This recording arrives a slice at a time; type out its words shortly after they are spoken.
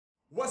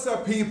What's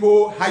up,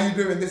 people? How you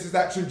doing? This is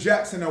Action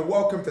Jackson and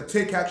welcome to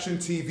Take Action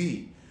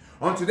TV.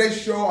 On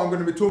today's show, I'm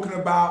going to be talking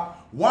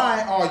about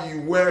why are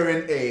you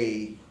wearing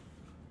a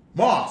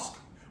mask?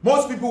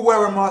 Most people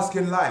wear a mask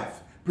in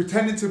life,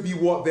 pretending to be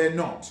what they're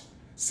not,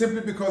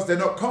 simply because they're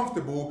not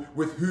comfortable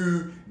with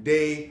who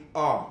they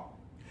are.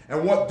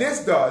 And what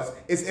this does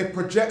is it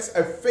projects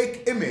a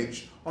fake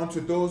image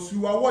onto those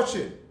who are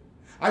watching.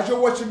 As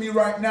you're watching me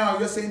right now,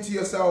 you're saying to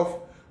yourself,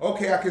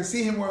 okay, I can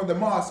see him wearing the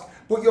mask,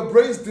 but your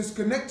brain's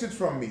disconnected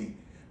from me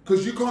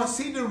because you can't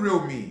see the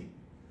real me.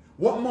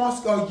 What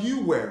mask are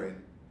you wearing?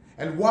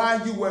 And why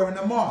are you wearing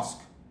a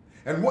mask?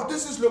 And what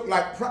does this look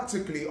like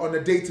practically on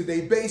a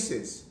day-to-day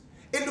basis?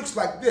 It looks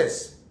like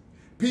this.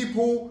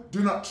 People do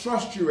not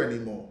trust you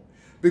anymore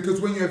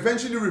because when you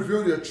eventually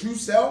reveal your true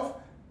self,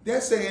 they're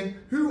saying,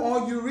 who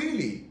are you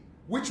really?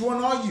 Which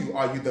one are you?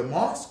 Are you the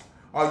mask?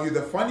 Are you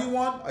the funny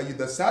one? Are you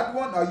the sad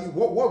one? Are you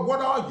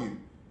what are you?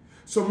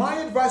 So my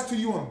advice to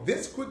you on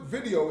this quick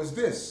video is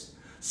this.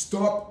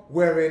 Stop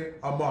wearing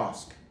a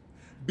mask.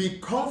 Be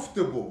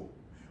comfortable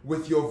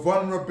with your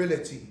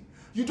vulnerability.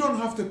 You don't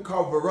have to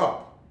cover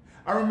up.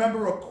 I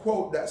remember a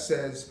quote that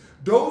says,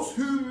 those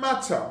who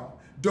matter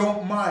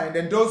don't mind,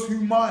 and those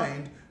who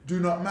mind do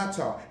not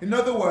matter. In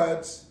other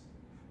words,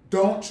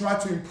 don't try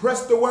to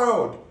impress the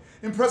world.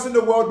 Impressing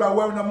the world by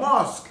wearing a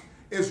mask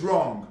is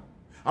wrong.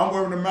 I'm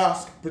wearing a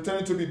mask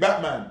pretending to be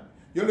Batman.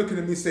 You're looking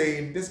at me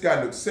saying, this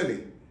guy looks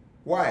silly.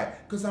 Why?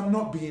 Because I'm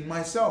not being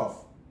myself.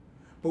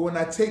 But when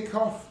I take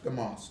off the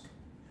mask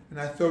and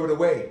I throw it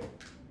away,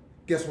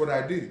 guess what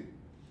I do?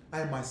 I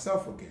am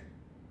myself again.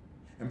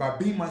 And by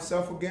being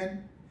myself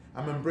again,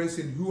 I'm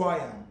embracing who I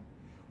am,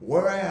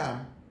 where I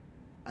am,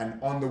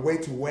 and on the way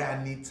to where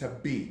I need to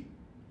be.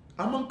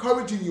 I'm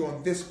encouraging you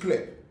on this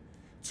clip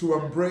to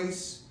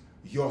embrace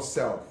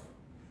yourself.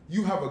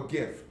 You have a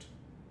gift,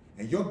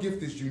 and your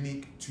gift is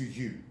unique to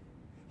you.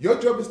 Your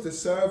job is to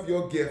serve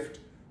your gift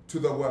to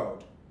the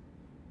world.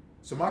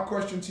 So my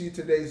question to you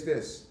today is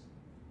this.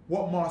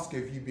 What mask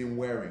have you been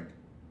wearing?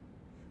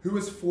 Who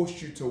has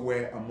forced you to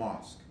wear a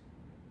mask?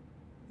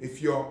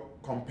 If you're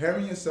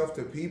comparing yourself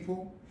to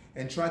people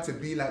and trying to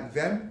be like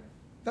them,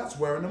 that's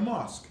wearing a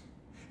mask.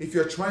 If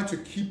you're trying to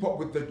keep up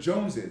with the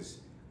Joneses,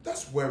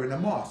 that's wearing a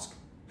mask.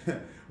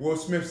 Will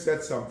Smith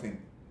said something.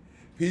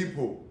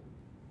 People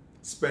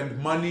spend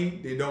money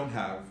they don't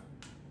have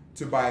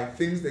to buy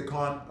things they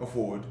can't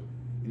afford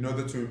in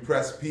order to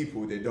impress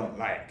people they don't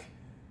like.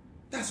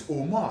 That's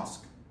all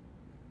mask.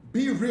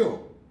 Be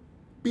real.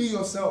 Be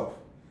yourself.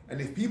 And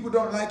if people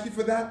don't like you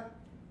for that,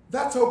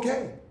 that's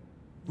okay.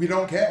 We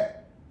don't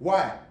care.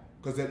 Why?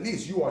 Because at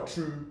least you are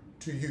true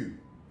to you.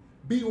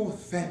 Be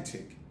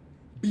authentic.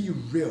 Be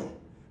real.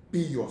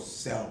 Be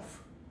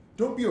yourself.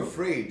 Don't be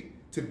afraid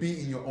to be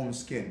in your own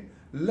skin.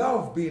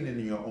 Love being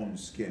in your own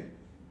skin.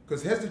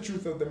 Because here's the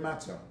truth of the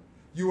matter.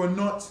 You are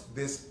not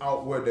this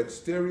outward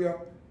exterior.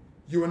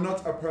 You are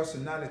not a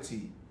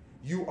personality.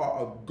 You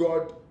are a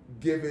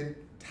God-given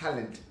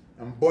talent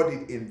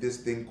embodied in this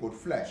thing called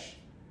flesh.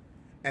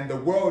 And the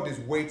world is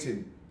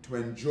waiting to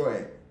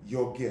enjoy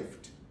your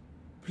gift.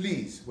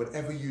 Please,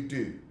 whatever you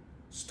do,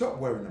 stop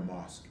wearing a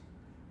mask.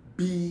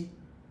 Be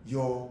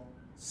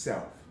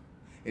yourself.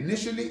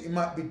 Initially, it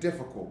might be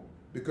difficult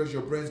because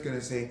your brain's going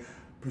to say,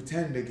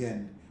 pretend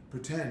again,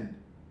 pretend.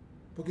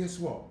 But guess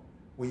what?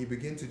 When you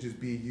begin to just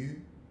be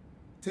you,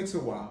 it takes a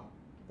while,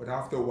 but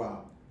after a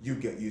while, you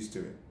get used to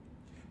it.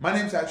 My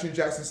name's Action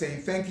Jackson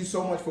saying thank you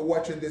so much for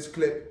watching this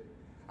clip.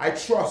 I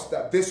trust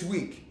that this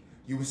week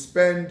you will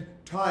spend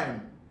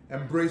time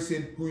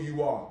embracing who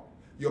you are,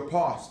 your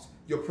past,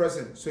 your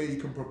present, so you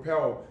can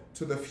propel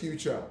to the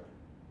future.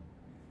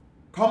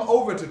 Come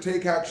over to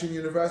Take Action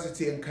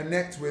University and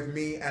connect with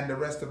me and the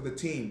rest of the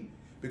team.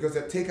 Because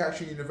at Take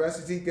Action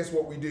University, guess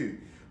what we do?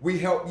 We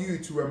help you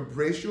to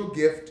embrace your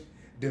gift,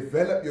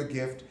 develop your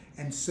gift,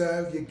 and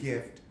serve your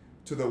gift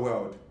to the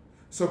world.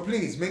 So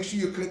please make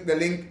sure you click the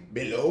link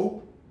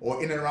below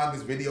or in and around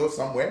this video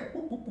somewhere.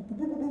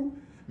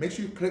 Make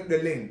sure you click the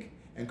link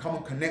and come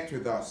and connect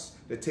with us,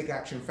 the Take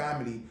Action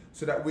family,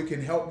 so that we can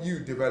help you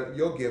develop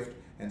your gift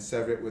and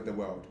serve it with the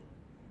world.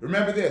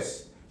 Remember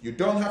this, you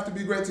don't have to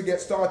be great to get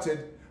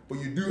started, but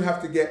you do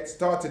have to get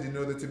started in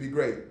order to be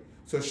great.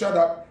 So shut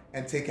up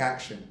and take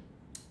action.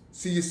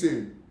 See you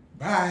soon.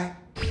 Bye.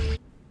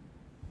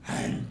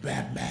 I'm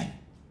Batman.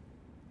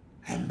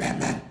 I'm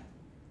Batman.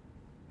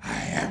 I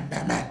am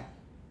Batman.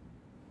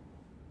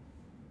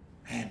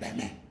 I am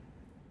Batman.